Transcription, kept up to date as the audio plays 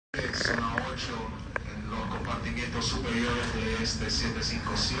compartimientos superiores de este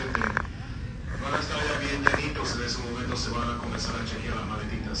 757 van a estar ya bien llenitos. En ese momento se van a comenzar a chequear las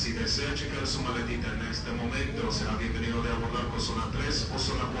maletitas. Si desea chequear su maletita en este momento, será bienvenido de abordar con zona 3 o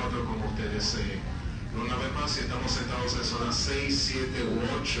zona 4 como usted desee. Una vez más, si estamos sentados en zona 6, 7 u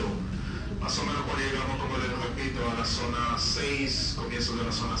 8, más o menos cuando llegamos, como les repito, a la zona 6, comienzo de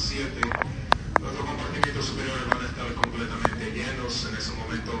la zona 7, nuestros compartimientos superiores van a estar completamente llenos. En ese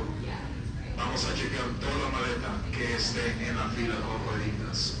momento vamos a chequear toda la maleta que esté en la fila con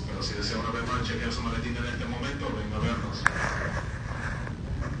rueditas. Pero si desea una vez más chequear su maletita en este momento, venga a vernos.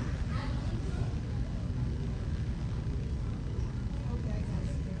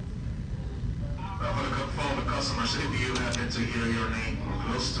 For the customers, if you happen to hear your name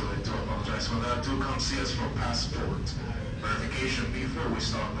close to it, to apologize for that. Do come see us for passport verification before we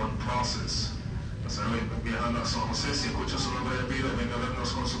start one process. Hoy viajando a San José, si escucha su nombre de vida, venga a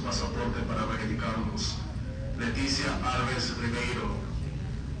vernos con su pasaporte para verificarnos. Leticia Alves Ribeiro,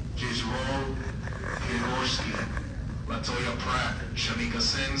 Gisrol Grigorski, Latoya Pratt, Shamika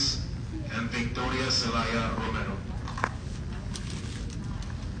Sens, and Victoria Zelaya Romero.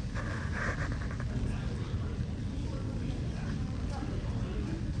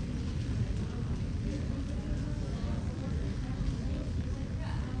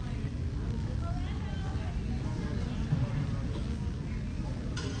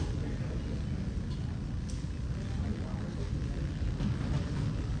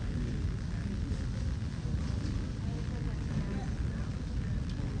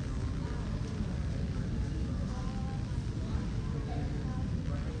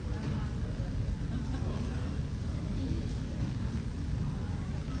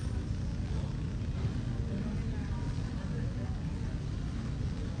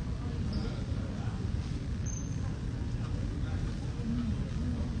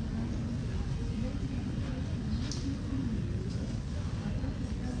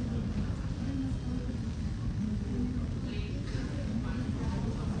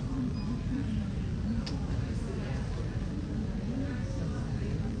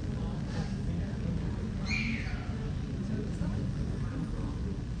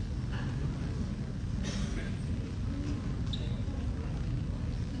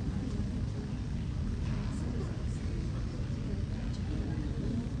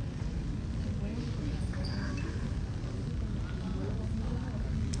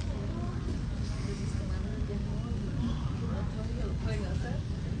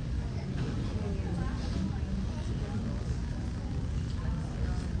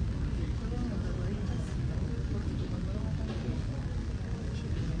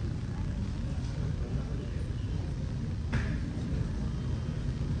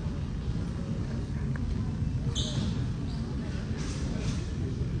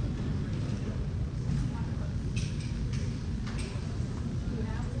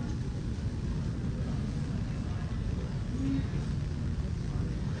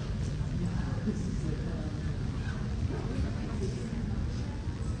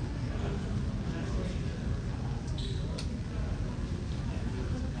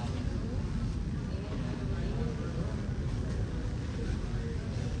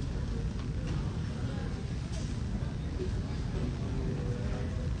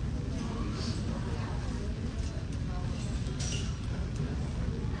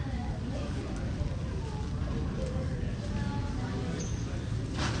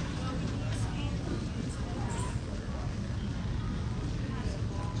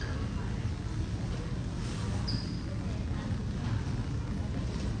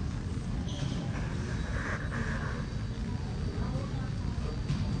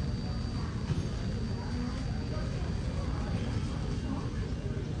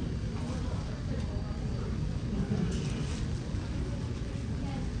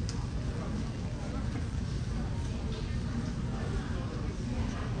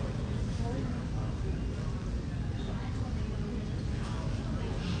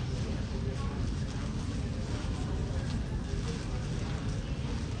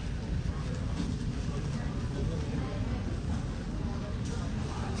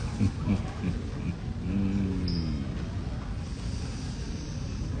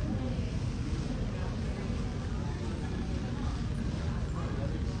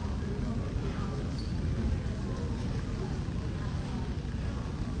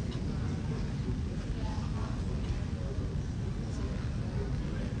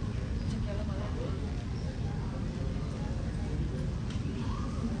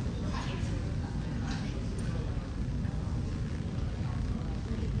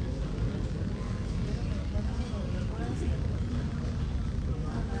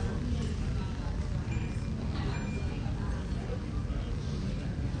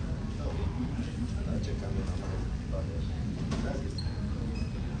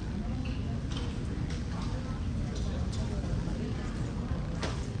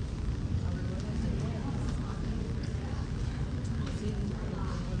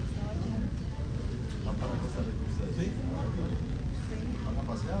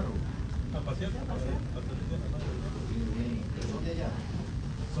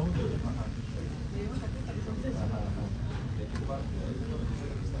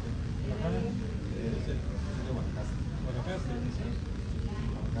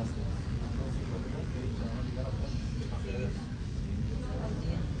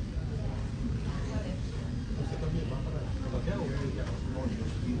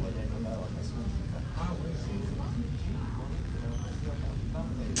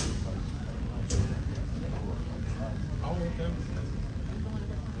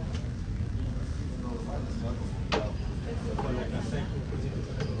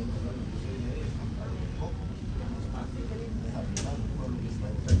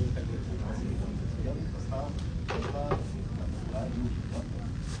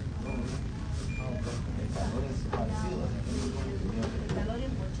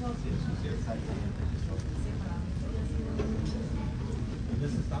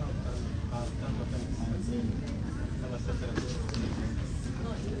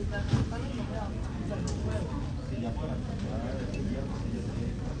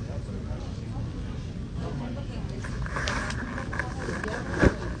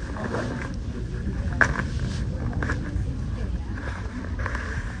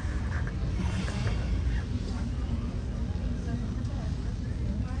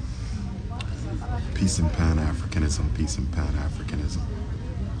 Peace and Pan-Africanism, peace and Pan-Africanism.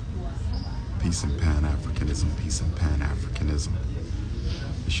 Peace and Pan-Africanism, peace and Pan-Africanism.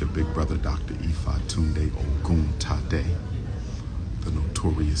 It's your big brother, Dr. Ifa Tunde Ogun Tade, the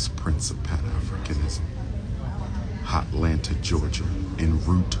notorious prince of Pan-Africanism. Atlanta, Georgia, en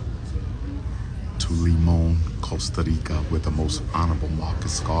route to Limon, Costa Rica, where the most honorable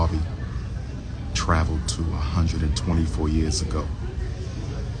Marcus Garvey traveled to 124 years ago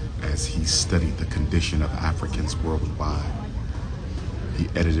as he studied the condition of Africans worldwide. He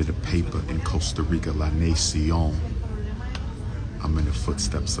edited a paper in Costa Rica, La Nation. I'm in the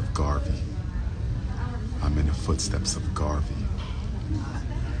footsteps of Garvey. I'm in the footsteps of Garvey.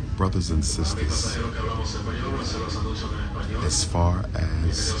 Brothers and sisters, as far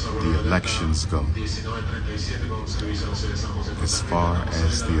as the elections go, as far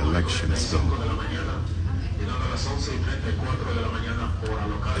as the elections go,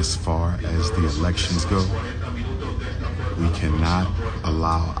 as far as the elections go, we cannot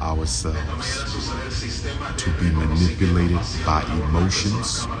allow ourselves to be manipulated by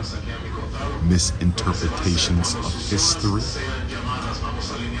emotions, misinterpretations of history,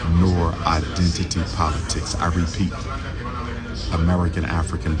 nor identity politics. I repeat, American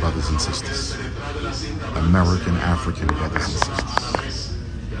African brothers and sisters, American African brothers and sisters,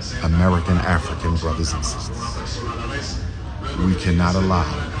 American African brothers and sisters. We cannot allow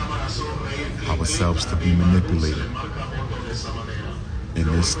ourselves to be manipulated in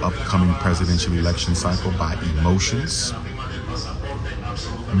this upcoming presidential election cycle by emotions,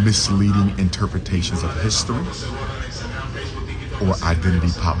 misleading interpretations of history, or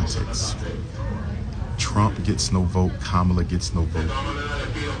identity politics. Trump gets no vote, Kamala gets no vote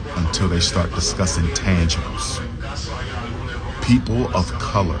until they start discussing tangibles. People of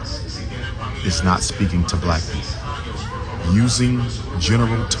color is not speaking to black people. Using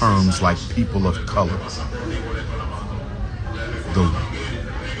general terms like people of color.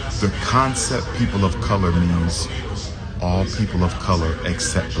 The concept people of color means all people of color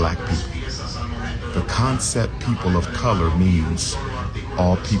except black people. The concept people of color means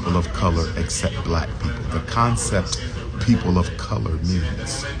all people of color except black people. The concept people of color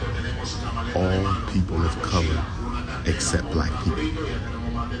means all people of color except black people.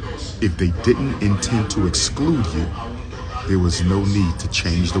 If they didn't intend to exclude you, there was no need to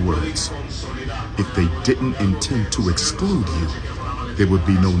change the words. If they didn't intend to exclude you, there would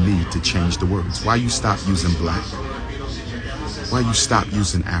be no need to change the words. Why you stop using black? Why you stop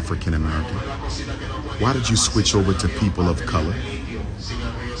using African American? Why did you switch over to people of color?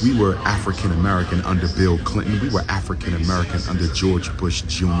 We were African American under Bill Clinton. We were African American under George Bush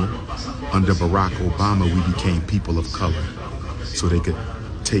Jr. Under Barack Obama, we became people of color so they could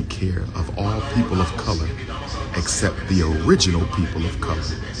take care of all people of color except the original people of color,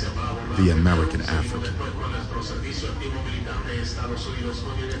 the American African.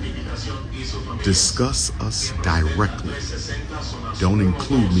 Discuss us directly. Don't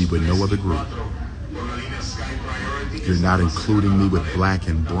include me with no other group. You're not including me with black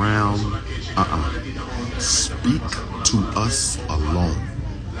and brown. Speak to us alone.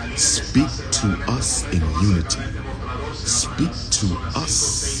 Speak to us in unity. Speak to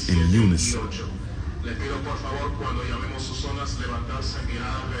us in unison. You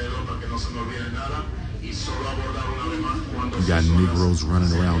got Negroes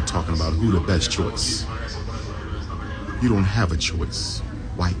running around talking about who the best choice. You don't have a choice.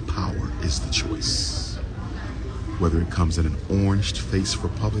 white power is the choice. Whether it comes in an orange-faced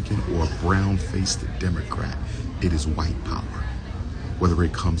Republican or a brown-faced Democrat, it is white power. Whether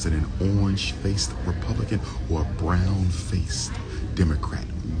it comes in an orange-faced Republican or a brown-faced Democrat,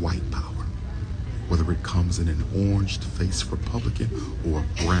 white power. Whether it comes in an orange-faced Republican or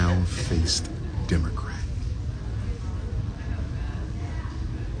a brown-faced Democrat.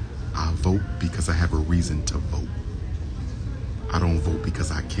 I vote because I have a reason to vote. I don't vote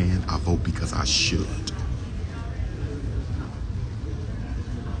because I can, I vote because I should.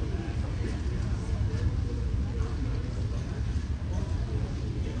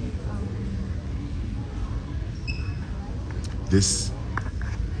 This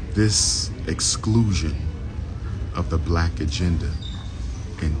exclusion of the black agenda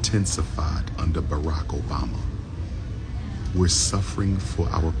intensified under Barack Obama. We're suffering for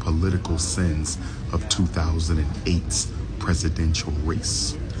our political sins of 2008's presidential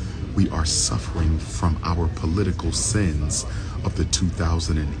race. We are suffering from our political sins of the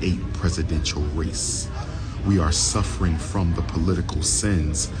 2008 presidential race. We are suffering from the political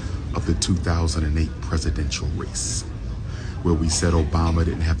sins of the 2008 presidential race, where we said Obama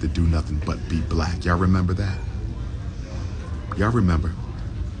didn't have to do nothing but be black. Y'all remember that? Y'all remember?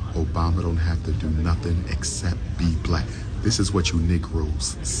 Obama don't have to do nothing except be black. This is what you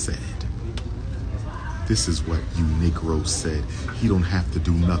Negroes said. This is what you Negroes said. He don't have to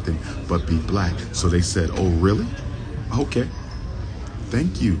do nothing but be black. So they said, oh, really? Okay.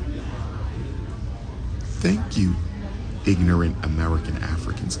 Thank you. Thank you, ignorant American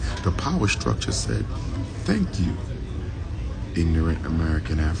Africans. The power structure said, thank you, ignorant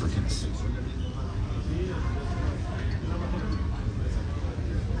American Africans.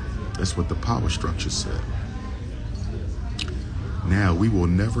 That's what the power structure said. Now, we will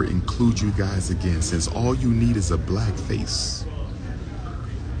never include you guys again, since all you need is a black face.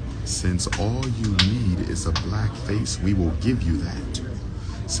 Since all you need is a black face, we will give you that.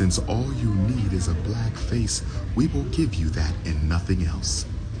 Since all you need is a black face, we will give you that and nothing else.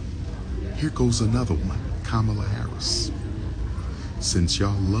 Here goes another one, Kamala Harris. Since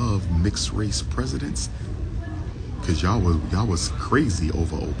y'all love mixed race presidents, because y'all was crazy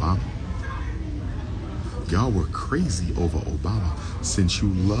over Obama. Y'all were crazy over Obama. Since you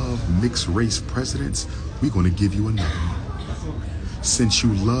love mixed race presidents, we're going to give you another one. Since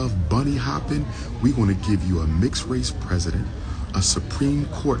you love bunny hopping, we're going to give you a mixed race president, a Supreme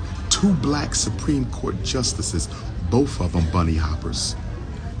Court, 2 black Supreme Court justices, both of them bunny hoppers.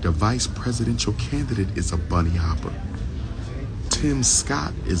 The vice presidential candidate is a bunny hopper. Tim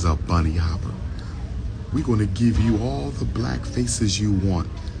Scott is a bunny hopper. We're going to give you all the black faces you want,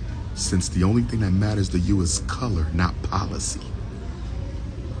 since the only thing that matters to you is color, not policy.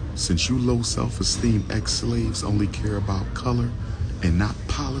 Since you low self-esteem ex-slaves only care about color and not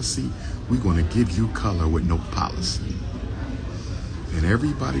policy, we're going to give you color with no policy. And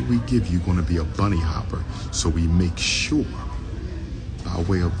everybody we give you going to be a bunny hopper, so we make sure, by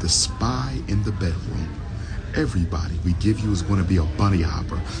way of the spy in the bedroom, everybody we give you is going to be a bunny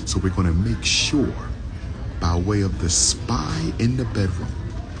hopper, so we're going to make sure, by way of the spy in the bedroom,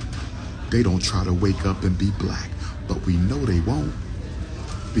 they don't try to wake up and be black. But we know they won't,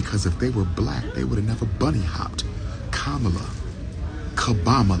 because if they were black, they would have never bunny hopped. Kamala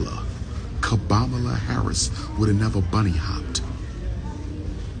Harris would have never bunny hopped.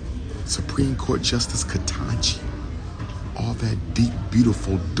 Supreme Court Justice Ketanji, all that deep,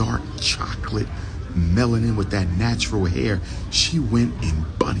 beautiful, dark chocolate melanin with that natural hair, she went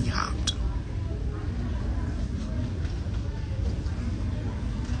and bunny hopped.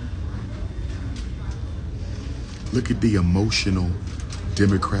 Look at the emotional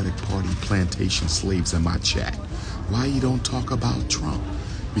Democratic Party plantation slaves in my chat. Why you don't talk about Trump?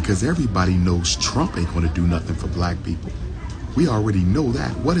 Because everybody knows Trump ain't going to do nothing for black people. We already know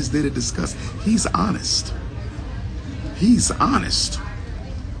that. What is there to discuss? He's honest. He's honest.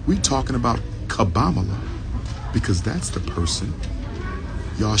 We talking about Kamala because that's the person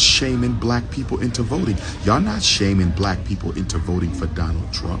y'all shaming black people into voting. Y'all not shaming black people into voting for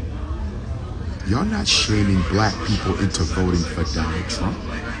Donald Trump. Y'all not shaming black people into voting for Donald Trump.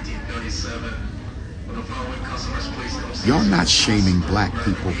 Y'all not shaming black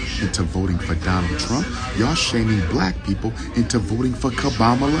people into voting for Donald Trump. Y'all shaming black people into voting for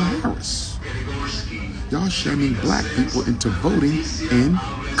Kamala Harris. Y'all shaming black people into voting in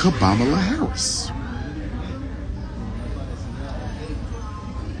Kamala Harris.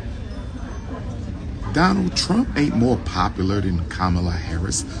 Donald Trump ain't more popular than Kamala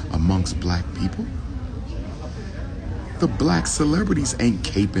Harris amongst black people. The black celebrities ain't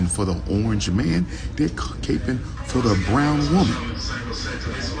caping for the orange man. They're caping for the brown woman.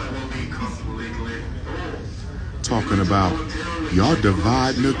 Talking about y'all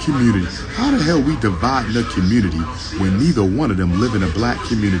dividing the community. How the hell we dividing the community when neither one of them live in a black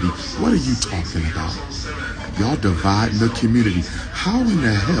community? What are you talking about? Y'all dividing the community. How in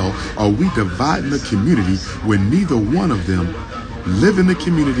the hell are we dividing the community when neither one of them live in the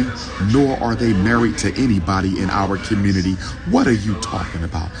community, nor are they married to anybody in our community? What are you talking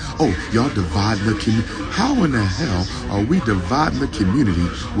about? Oh, y'all dividing the community. How in the hell are we dividing the community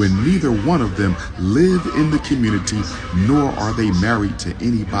when neither one of them live in the community, nor are they married to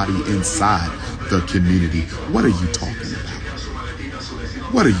anybody inside the community? What are you talking about?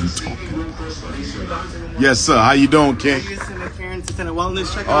 What are you talking about? Yes, sir. How you doing, King?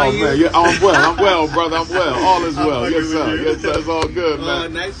 Oh, man. Yeah, I'm well, brother. I'm well. All is well. Yes, sir. Yes, sir. It's all good,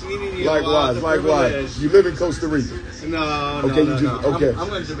 man. Nice meeting you. Likewise. You live in Costa Rica? No. Okay. I'm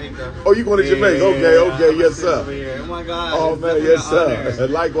going to Jamaica. Oh, you going to Jamaica? Okay. Yes, sir. Oh, my God. Oh, man. Yes, sir.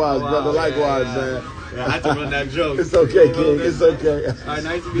 Likewise, brother. Likewise, man. Yeah, I had to run that joke. It's okay, King. It's okay. All right,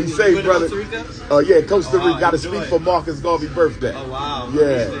 nice to meet you. Be safe, brother. Costa Rica? Yeah, Costa Rica. Got to enjoy. speak for Marcus Garvey's birthday. Oh, wow.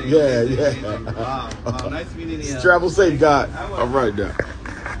 Yeah. Wow. Nice meeting you. Travel safe, God. All right, now.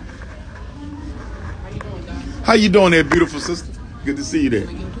 How you doing there, beautiful sister? Good to see you there.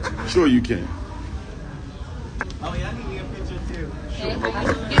 Sure you can. Oh, yeah, I need to get a picture, too. Hey, how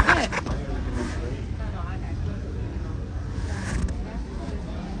you get that?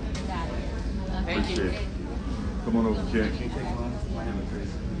 Thank you. Come on over, Ken.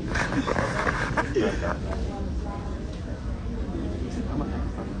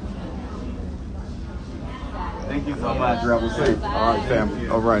 Thank you so much. Travel safe. All right, family.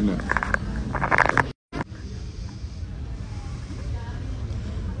 All right, now.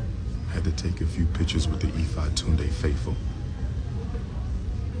 Had to take a few pictures with the Ifa Tunde faithful.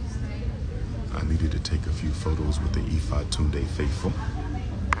 I needed to take a few photos with the Ifa Tunde faithful.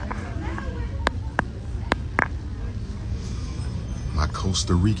 My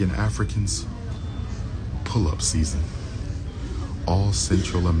Costa Rican Africans, pull-up season. All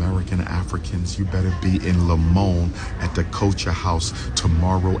Central American Africans, you better be in Limon at the Culture House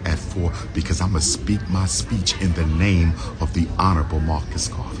tomorrow at 4, because I'm going to speak my speech in the name of the Honorable Marcus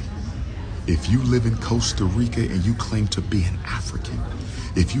Garvey. If you live in Costa Rica and you claim to be an African,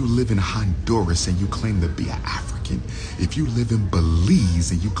 if you live in Honduras and you claim to be an African, if you live in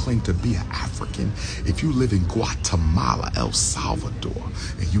Belize and you claim to be an African, if you live in Guatemala, El Salvador,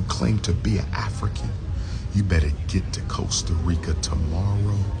 and you claim to be an African, you better get to Costa Rica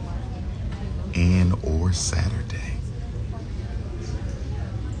tomorrow and or Saturday.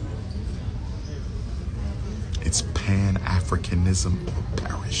 It's Pan-Africanism or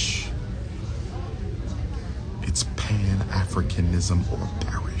perish. It's Pan-Africanism or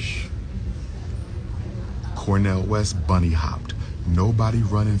perish. Cornel West bunny hopped. Nobody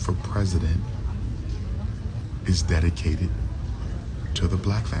running for president is dedicated to the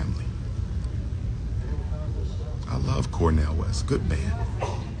black family. I love Cornel West, good man,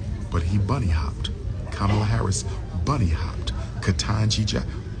 but he bunny hopped. Kamala Harris bunny hopped. Ketanji Jack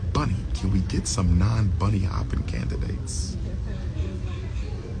bunny. Can we get some non-bunny hopping candidates?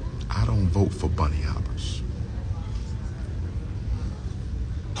 I don't vote for bunny hoppers.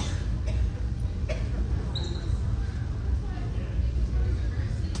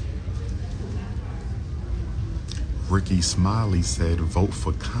 Ricky Smiley said vote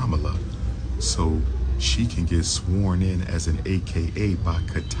for Kamala so she can get sworn in as an AKA by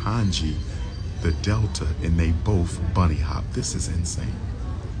Ketanji, the Delta, and they both bunny hop. This is insane.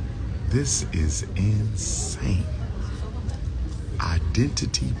 This is insane.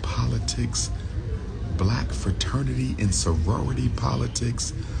 Identity politics, black fraternity and sorority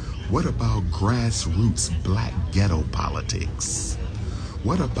politics. What about grassroots black ghetto politics?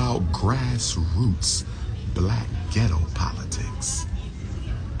 What about grassroots black ghetto politics?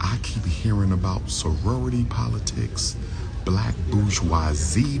 I keep hearing about sorority politics, black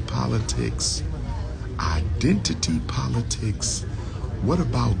bourgeoisie politics, identity politics. What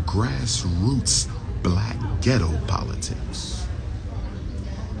about grassroots black ghetto politics?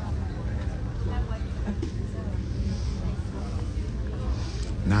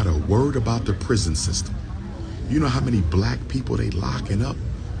 Not a word about the prison system. You know how many black people they locking up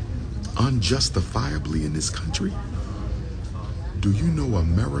unjustifiably in this country? Do you know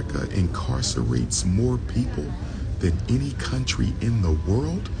America incarcerates more people than any country in the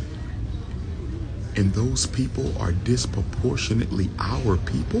world? And those people are disproportionately our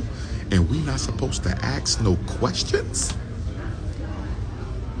people, and we're not supposed to ask no questions?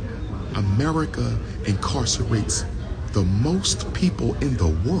 America incarcerates The most people in the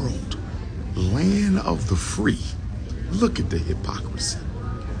world, land of the free. Look at the hypocrisy.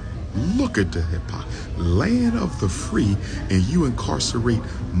 Look at the hypocrisy. Land of the free, and you incarcerate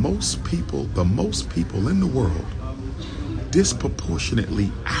most people, the most people in the world,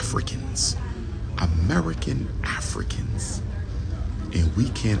 disproportionately Africans, American Africans. And we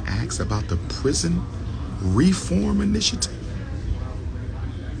can't ask about the prison reform initiative.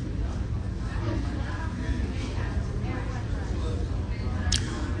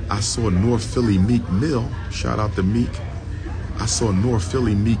 I saw North Philly Meek Mill, shout out to Meek. I saw North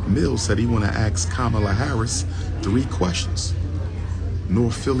Philly Meek Mill said he want to ask Kamala Harris 3 questions.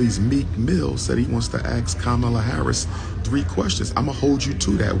 North Philly's Meek Mill said he wants to ask Kamala Harris 3 questions. I'm going to hold you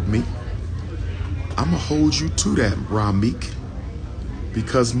to that, Meek. I'm going to hold you to that, Meek.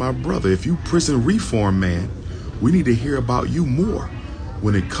 Because, my brother, if you prison reform man, we need to hear about you more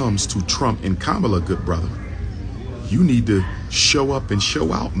when it comes to Trump and Kamala, good brother. You need to show up and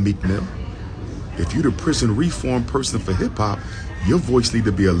show out, Meek Mill. If you're the prison reform person for hip-hop, your voice need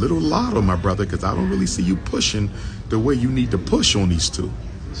to be a little louder, my brother, because I don't really see you pushing the way you need to push on these two.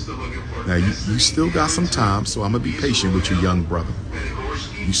 Now, you still got some time, so I'm going to be patient with you, young brother.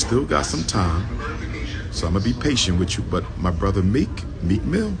 You still got some time, so I'm going to be patient with you. But my brother Meek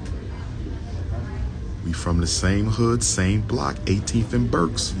Mill, we from the same hood, same block, 18th and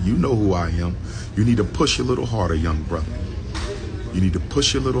Berks. You know who I am. You need to push a little harder, young brother. You need to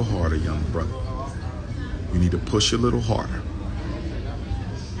push a little harder, young brother. You need to push a little harder.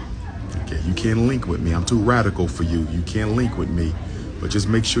 Okay, you can't link with me. I'm too radical for you. You can't link with me. But just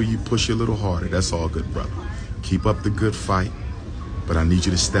make sure you push a little harder. That's all, good brother. Keep up the good fight. But I need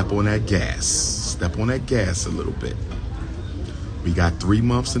you to step on that gas. Step on that gas a little bit. We got 3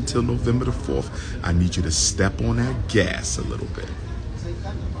 months until November the 4th. I need you to step on that gas a little bit.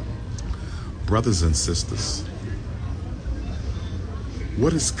 Brothers and sisters,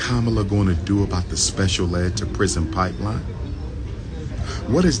 what is Kamala going to do about the special ed to prison pipeline?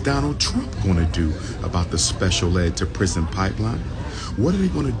 What is Donald Trump going to do about the special ed to prison pipeline? What are they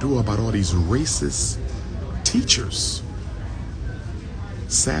going to do about all these racist teachers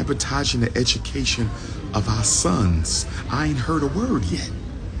sabotaging the education of our sons? I ain't heard a word yet.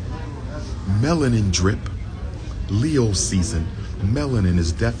 Melanin drip. Leo season. Melanin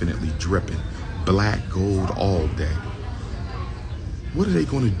is definitely dripping. Black gold all day. What are they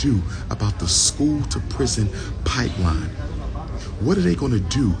going to do about the school to prison pipeline? What are they going to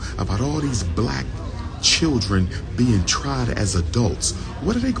do about all these black children being tried as adults?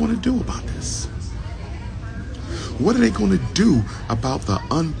 What are they going to do about this? What are they going to do about the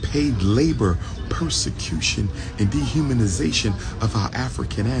unpaid labor, persecution, and dehumanization of our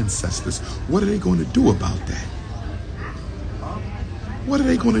African ancestors? What are they going to do about that? What are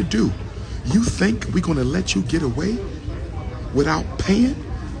they going to do? You think we're going to let you get away without paying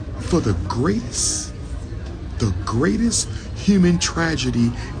for the greatest human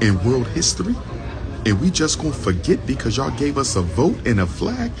tragedy in world history? And we just gonna forget because y'all gave us a vote and a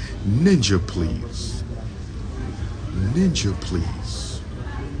flag? Ninja, please. Ninja, please.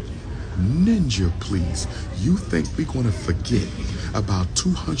 Ninja, please. You think we're gonna forget about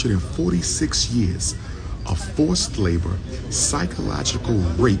 246 years of forced labor, psychological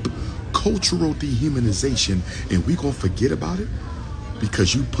rape, cultural dehumanization, and we gonna forget about it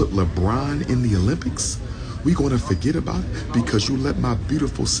because you put LeBron in the Olympics? We gonna forget about it because you let my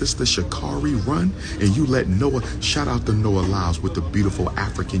beautiful sister Sha'Carri run, and you let Noah, shout out to Noah Lyles with the beautiful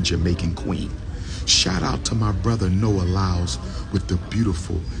African Jamaican queen. Shout out to my brother Noah Lyles with the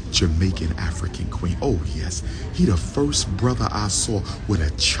beautiful Jamaican African queen. Oh yes, he the first brother I saw with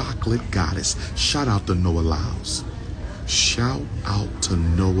a chocolate goddess. Shout out to Noah Lyles. Shout out to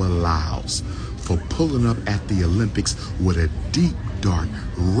Noah Lyles for pulling up at the Olympics with a deep, dark,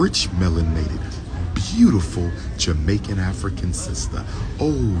 rich, melanated, beautiful Jamaican African sister.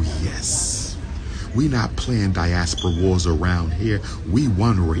 Oh yes. We not playing diaspora wars around here. We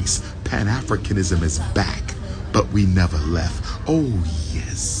one race. Pan-Africanism is back, but we never left. Oh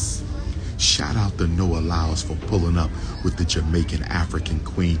yes. Shout out to Noah Lyles for pulling up with the Jamaican African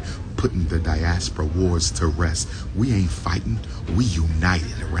queen, putting the diaspora wars to rest. We ain't fighting. We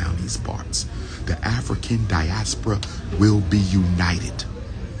united around these parts. The African diaspora will be united.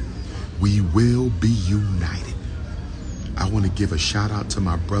 We will be united. I want to give a shout out to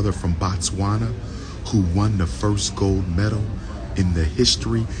my brother from Botswana who won the first gold medal in the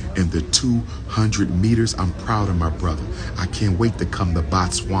history in the 200 meters. I'm proud of my brother. I can't wait to come to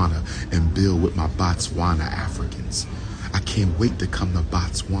Botswana and build with my Botswana Africans. I can't wait to come to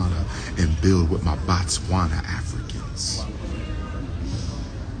Botswana and build with my Botswana Africans.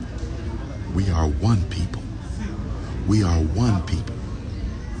 We are one people. We are one people.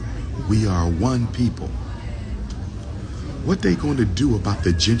 We are one people. What they going to do about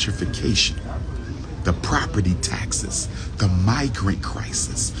the gentrification, the property taxes, the migrant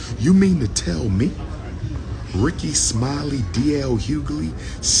crisis? You mean to tell me Ricky Smiley, D.L. Hughley,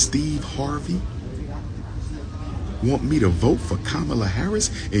 Steve Harvey want me to vote for Kamala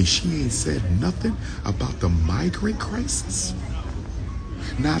Harris and she ain't said nothing about the migrant crisis?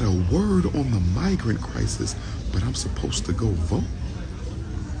 Not a word on the migrant crisis, but I'm supposed to go vote?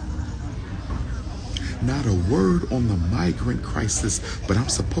 Not a word on the migrant crisis, but I'm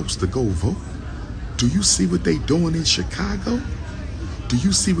supposed to go vote? Do you see what they doing in Chicago? Do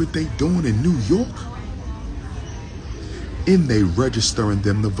you see what they doing in New York? And they registering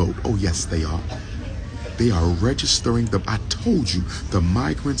them to vote. Oh, yes, they are. They are registering them. I told you the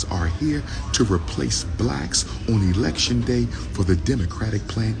migrants are here to replace blacks on election day for the Democratic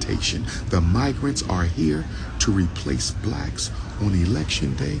plantation. The migrants are here to replace blacks on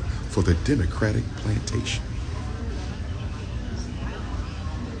election day for the Democratic plantation.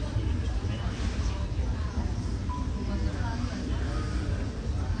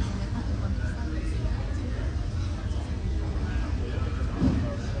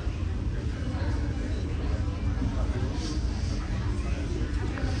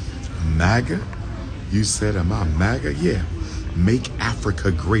 MAGA? You said, am I MAGA? Yeah. Make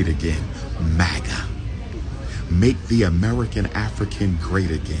Africa great again. MAGA. Make the American African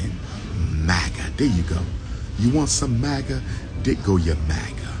great again. MAGA. There you go. You want some MAGA? There go your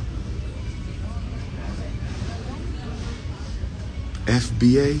MAGA.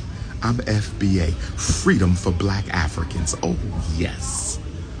 FBA? I'm FBA. Freedom for Black Africans. Oh, yes.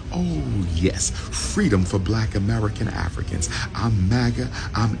 Oh, yes. Freedom for Black American Africans. I'm MAGA.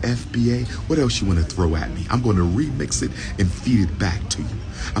 I'm FBA. What else you want to throw at me? I'm going to remix it and feed it back to you.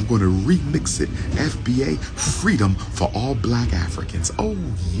 I'm going to remix it. FBA. Freedom for all Black Africans. Oh,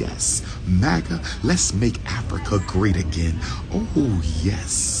 yes. MAGA. Let's make Africa great again. Oh,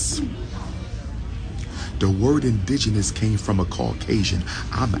 yes. The word indigenous came from a Caucasian.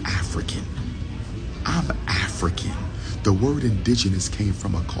 I'm African. I'm African. The word indigenous came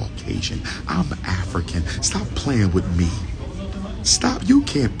from a Caucasian. I'm African. Stop playing with me. Stop. You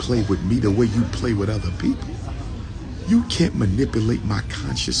can't play with me the way you play with other people. You can't manipulate my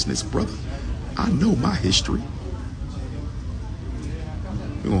consciousness, brother. I know my history.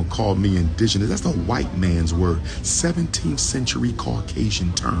 You're going to call me indigenous. That's a white man's word. 17th century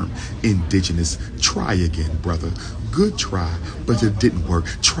Caucasian term, indigenous. Try again, brother. Good try, but it didn't work.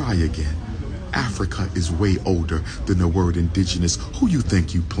 Try again. Africa is way older than the word indigenous. Who you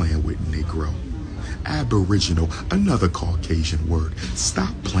think you playing with, Negro? Aboriginal, another Caucasian word.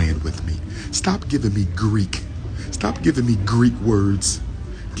 Stop playing with me. Stop giving me Greek. Stop giving me Greek words.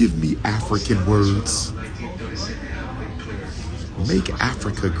 Give me African words. Make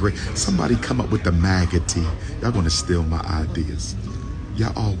Africa great. Somebody come up with the MAGA tea. Y'all gonna steal my ideas.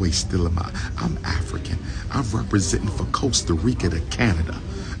 Y'all always stealing my. I'm African. I'm representing for Costa Rica to Canada.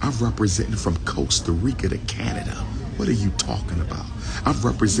 I'm representing from Costa Rica to Canada. What are you talking about? I'm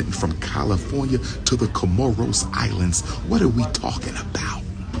representing from California to the Comoros Islands. What are we talking about?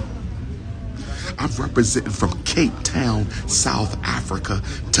 I'm representing from Cape Town, South Africa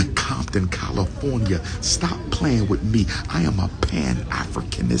to Compton, California. Stop playing with me. I am a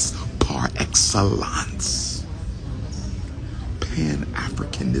Pan-Africanist par excellence.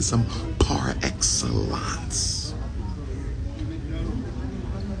 Pan-Africanism par excellence.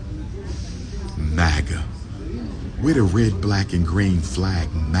 MAGA. With a red, black, and green flag,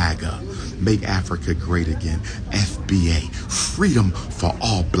 MAGA. Make Africa great again. FBA. Freedom for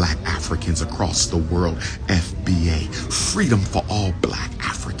all Black Africans across the world. FBA. Freedom for all Black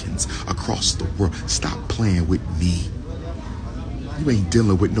Africans across the world. Stop playing with me. You ain't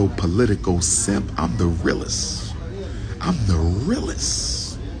dealing with no political simp. I'm the realest. I'm the realest.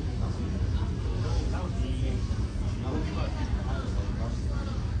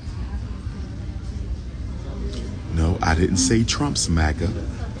 No, I didn't say Trump's MAGA.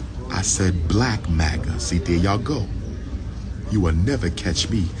 I said Black MAGA. See, there y'all go. You will never catch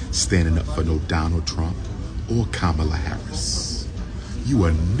me standing up for no Donald Trump or Kamala Harris. You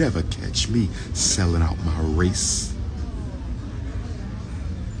will never catch me selling out my race.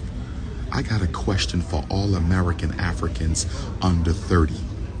 I got a question for all American Africans under 30.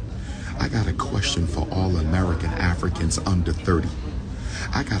 I got a question for all American Africans under 30.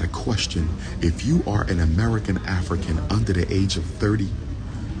 I got a question. If you are an American African under the age of 30,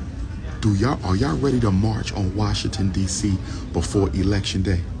 are y'all ready to march on Washington, D.C. before Election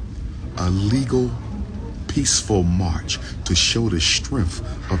Day? A legal, peaceful march to show the strength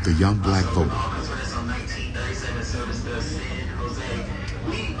of the young Black voter.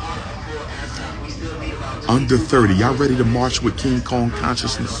 Under 30, y'all ready to march with King Kong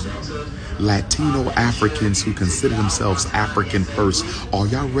consciousness? Latino Africans who consider themselves African first, are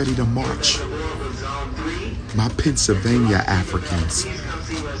y'all ready to march? My Pennsylvania Africans,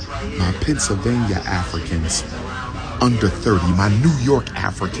 under 30, my New York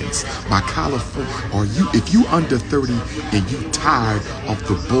Africans, my California, if you under 30 and you tired of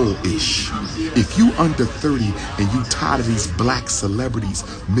the bullish, if you under 30 and you tired of these black celebrities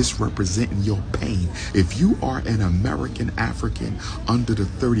misrepresenting your pain, if you are an American African under the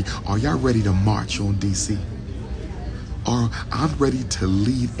 30, are y'all ready to march on DC? Or I'm ready to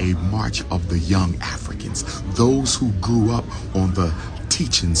lead a march of the young Africans, those who grew up on the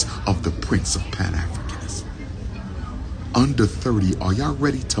teachings of the Prince of Pan-Africanism. Under 30, are y'all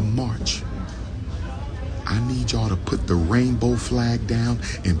ready to march? I need y'all to put the rainbow flag down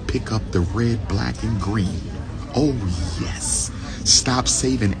and pick up the red, black, and green. Oh, yes. Stop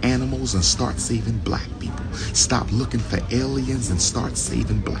saving animals and start saving black people. Stop looking for aliens and start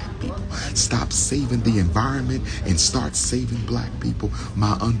saving black people. Stop saving the environment and start saving black people.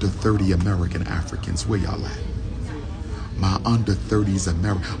 My under 30 American Africans, where y'all at? My under 30s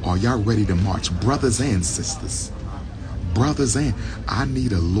American, are y'all ready to march? Brothers and sisters. Brothers, and I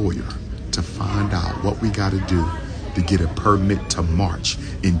need a lawyer to find out what we got to do to get a permit to march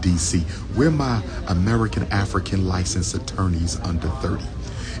in DC. We're my American African licensed attorneys under 30.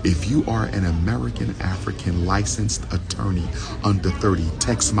 If you are an American African licensed attorney under 30,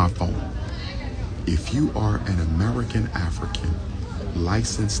 text my phone. If you are an American African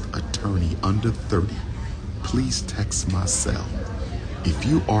licensed attorney under 30, please text my cell. If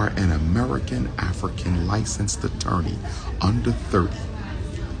you are an American African licensed attorney under 30,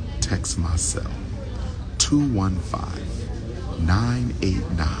 text my cell.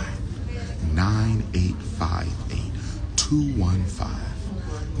 215-989-9858.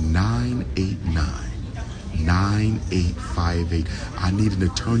 215-989-9858. I need an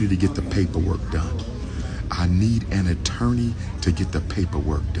attorney to get the paperwork done. I need an attorney to get the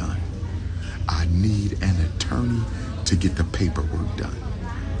paperwork done. I need an attorney to get the paperwork done.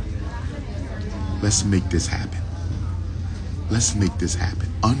 Let's make this happen. Let's make this happen.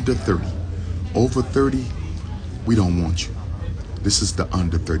 Under 30. Over 30, we don't want you. This is the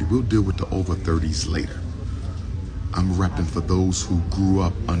under 30. We'll deal with the over 30s later. I'm repping for those who grew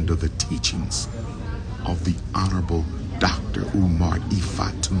up under the teachings of the Honorable Dr. Umar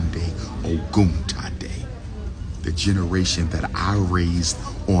Ifatunde Oguntade. The generation that I raised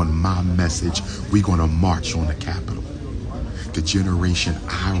on my message, we're going to march on the Capitol. The generation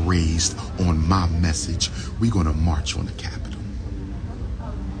I raised on my message, we're going to march on the Capitol.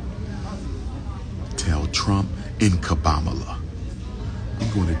 Tell Trump and Kabamala.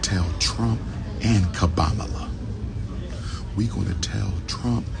 We're going to tell Trump and Kabamala. We're going to tell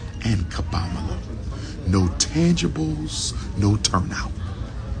Trump and Kabamala. No tangibles, no turnout.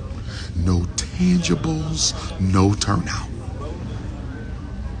 No tangibles, no turnout.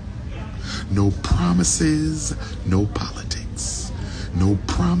 No promises, no politics. No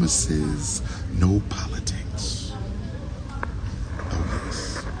promises, no politics. Oh,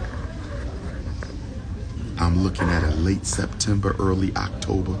 yes. I'm looking at a late September, early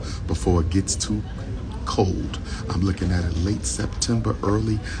October before it gets too cold. I'm looking at a late September,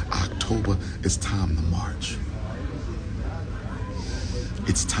 early October. It's time to march.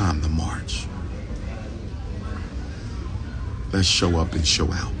 It's time to march. Let's show up and show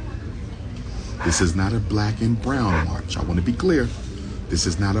out. This is not a black and brown march. I want to be clear. This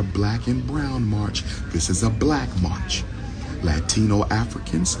is not a black and brown march. This is a black march. Latino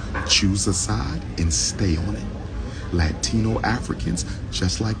Africans, choose a side and stay on it. Latino Africans,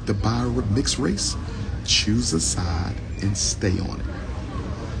 just like the mixed race, choose a side and stay on it.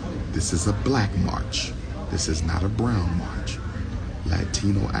 This is a black march. This is not a brown march.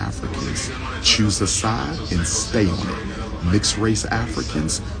 Latino Africans, choose a side and stay on it. Mixed race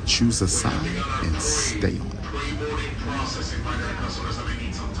Africans, choose a side and stay on it. Pre-boarding process, invite our customers that may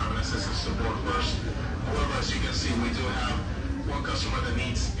need some time and assistance support first. However, as you can see, we do have one customer that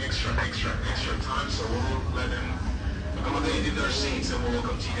needs extra time, so we'll let them accommodate in their seats and we'll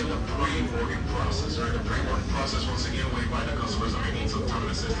continue the pre-boarding process, right? The pre-boarding process, once again, we invite our customers that may need some time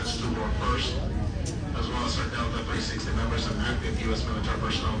and assistance to board first, as well as our Delta 360 members and active U.S. military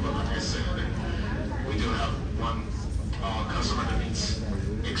personnel. But like I said, we do have one customer that needs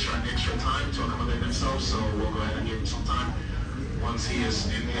extra time to accommodate themselves, so we'll go ahead and give him some time. Once he is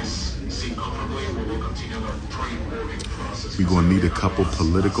in his seat comfortably, we will continue the pre-boarding process. We're going to need a couple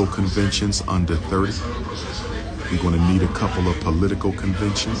political conventions under 30. We're going to need a couple of political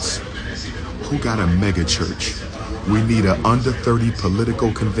conventions. Who got a mega church? We need an under 30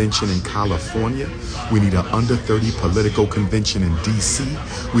 political convention in California. We need an under 30 political convention in DC.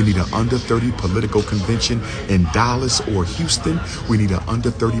 We need an under 30 political convention in Dallas or Houston. We need an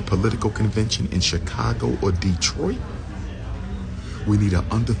under 30 political convention in Chicago or Detroit. We need an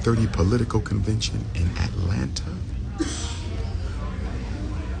under 30 political convention in Atlanta.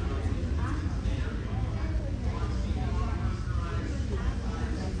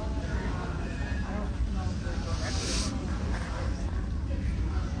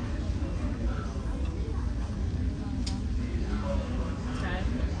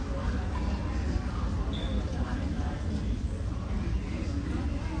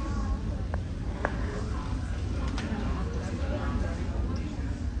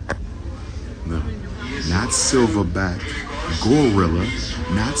 No, not silverback gorilla,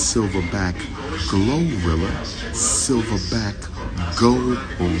 not silverback glorilla, silverback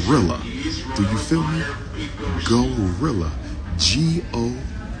gorilla. Do you feel me? Gorilla. Gorilla.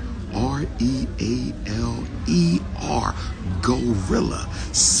 Gorilla.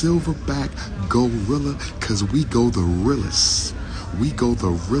 Silverback gorilla, cause we go the realest. We go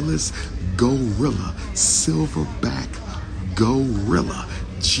the realest gorilla. Silverback gorilla.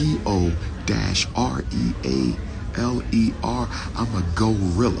 G-O-R-E-A-L-E-R. I'm a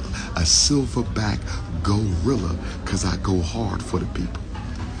gorilla, a silverback gorilla, cause I go hard for the people.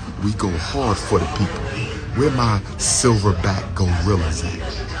 We go hard for the people. Where my silverback gorillas at?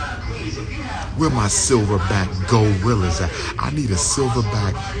 Where my silverback gorillas at? I need a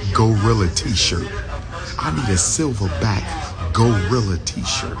silverback gorilla t-shirt. I need a silverback gorilla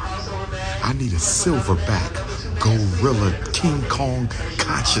t-shirt. I need a silverback gorilla King Kong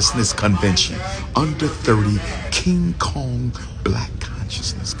Consciousness Convention. Under 30 King Kong Black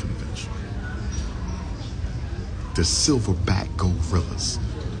Consciousness Convention. The silverback gorillas.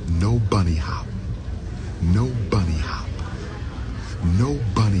 No bunny hop. No bunny hop. No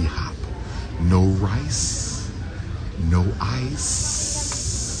bunny hop. No rice. No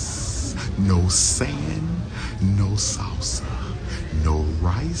ice. No sand. No salsa. No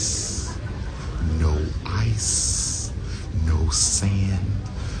rice. No ice. No sand.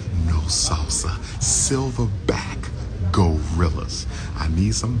 No salsa. Silverback gorillas. I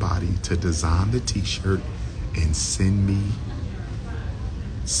need somebody to design the t-shirt and send me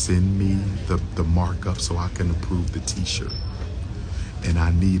the markup so I can approve the t-shirt. And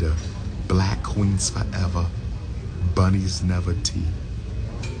I need a Black Queens Forever Bunnies Never tee.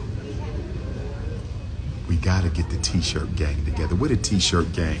 We gotta get the t-shirt gang together. Where the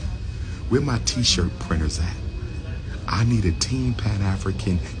t-shirt gang? Where my t-shirt printers at? I need a Team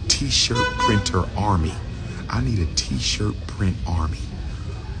Pan-African t-shirt printer army. I need a t-shirt print army.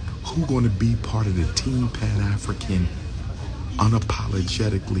 Who gonna be part of the Team Pan-African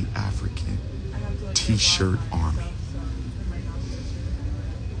Unapologetically African t-shirt army?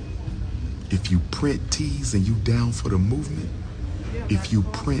 If you print tees and you down for the movement, if you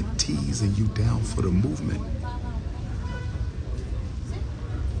print tees and you down for the movement,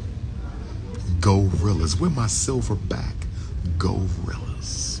 gorillas. Where my silverback gorillas?